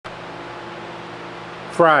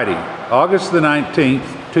Friday, August the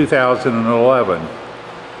 19th, 2011.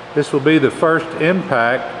 This will be the first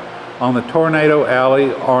impact on the Tornado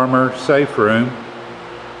Alley Armor Safe Room.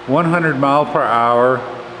 100 mile per hour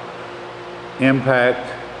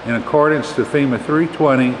impact in accordance to FEMA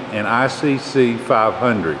 320 and ICC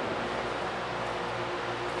 500.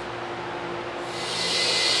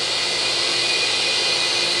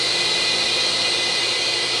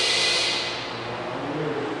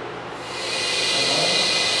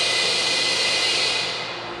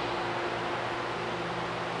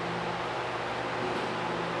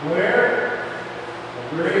 Where?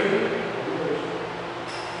 3,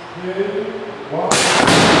 2, 1.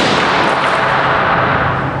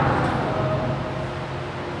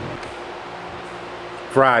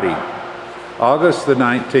 Friday, August the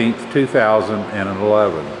 19th,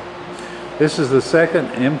 2011. This is the second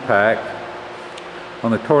impact on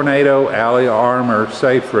the Tornado Alley Armor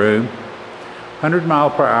Safe Room. 100 mile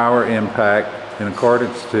per hour impact in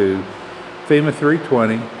accordance to FEMA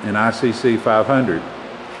 320 and ICC 500.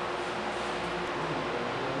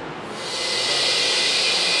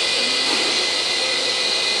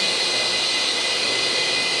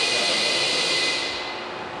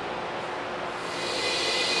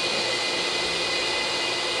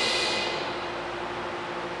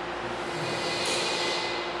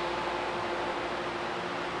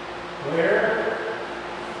 Clear.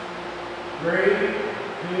 3,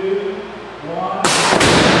 2, 1.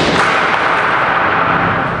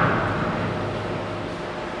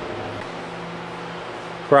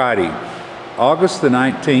 Friday, August the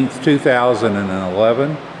 19th,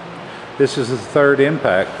 2011. This is the third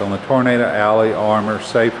impact on the Tornado Alley Armor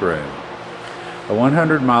Safe Room. A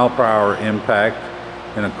 100 mile per hour impact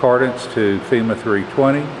in accordance to FEMA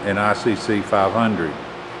 320 and ICC 500.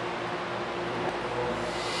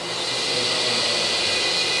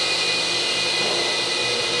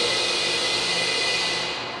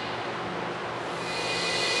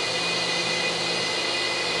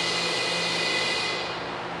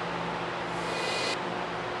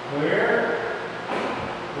 Clear.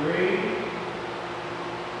 3,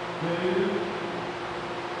 2,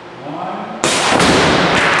 1.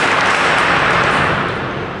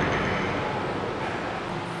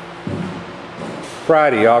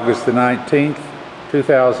 Friday, August the 19th,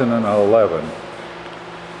 2011.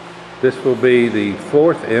 This will be the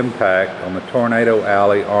fourth impact on the Tornado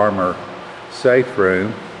Alley Armor Safe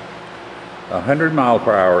Room. A 100 mile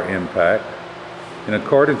per hour impact in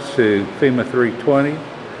accordance to FEMA 320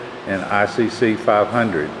 and ICC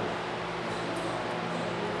 500.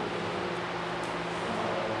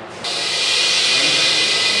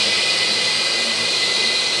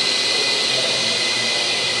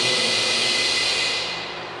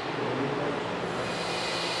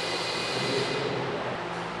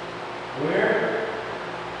 Clear.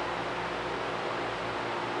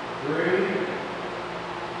 3,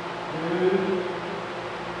 2,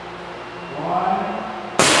 1.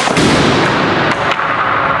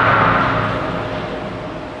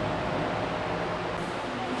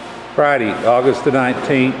 Friday, August the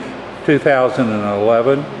 19th,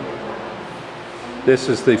 2011. This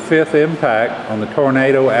is the fifth impact on the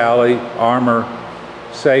Tornado Alley Armor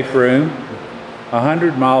Safe Room.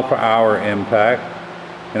 100 mile per hour impact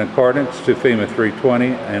in accordance to FEMA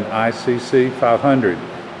 320 and ICC 500.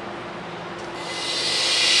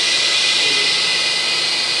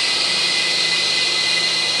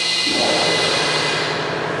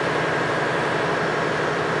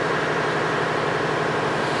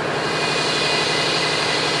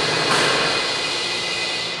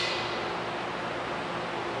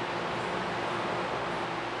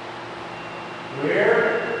 Clear.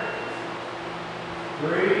 3,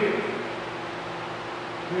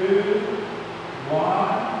 2,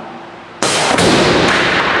 1.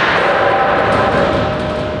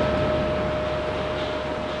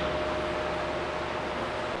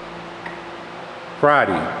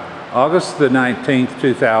 Friday, August the 19th,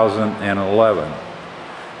 2011.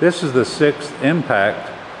 This is the sixth impact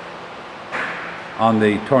on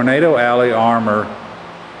the Tornado Alley Armor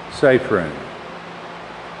Safe Room.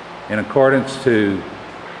 In accordance to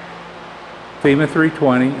FEMA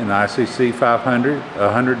 320 and ICC 500,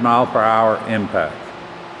 100 mile per hour impact.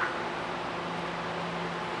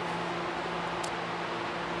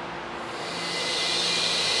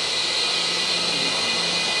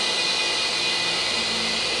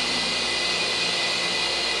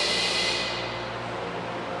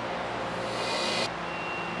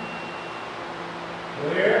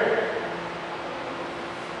 Clear.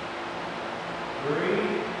 3,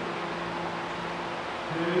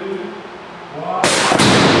 2, 1.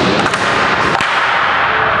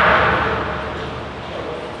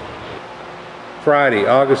 Friday,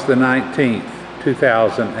 August the 19th,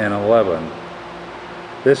 2011.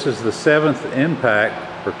 This is the 7th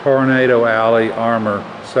impact for Tornado Alley Armor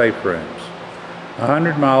Safe Rooms.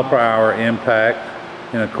 100 mile per hour impact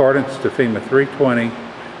in accordance to FEMA 320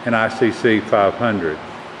 and ICC 500.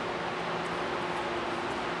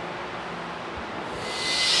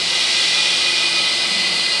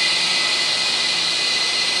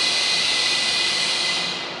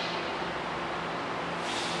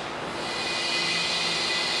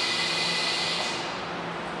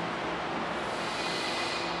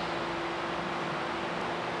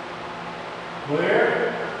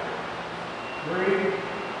 Clear. 3,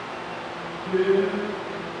 2,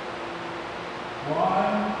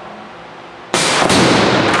 1.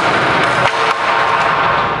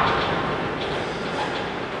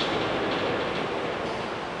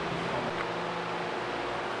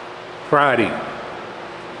 Friday,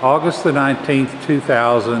 August the 19th,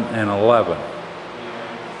 2011.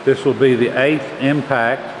 This will be the 8th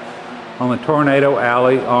impact on the Tornado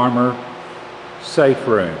Alley Armor Safe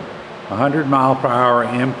Room. 100 mile per hour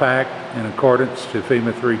impact in accordance to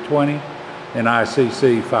FEMA 320 and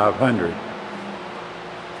ICC 500.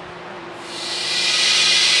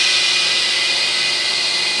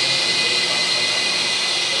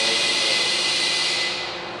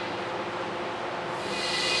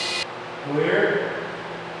 Clear.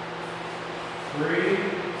 3,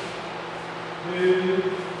 2,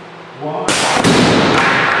 1.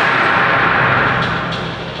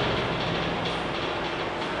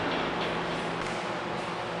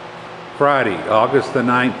 Friday, August the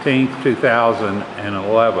 19th,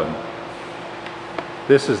 2011.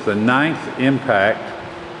 This is the 9th impact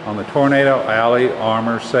on the Tornado Alley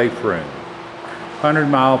Armor Safe Room. 100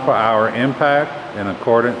 mile per hour impact in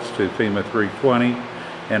accordance to FEMA 320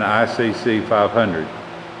 and ICC 500.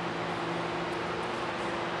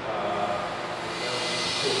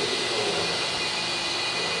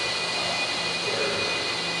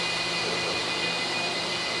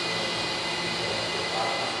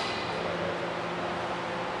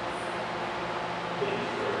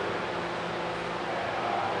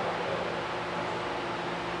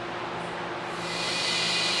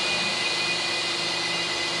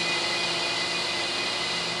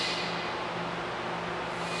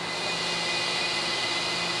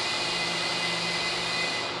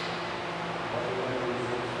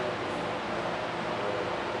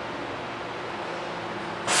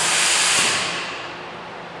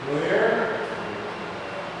 Clear.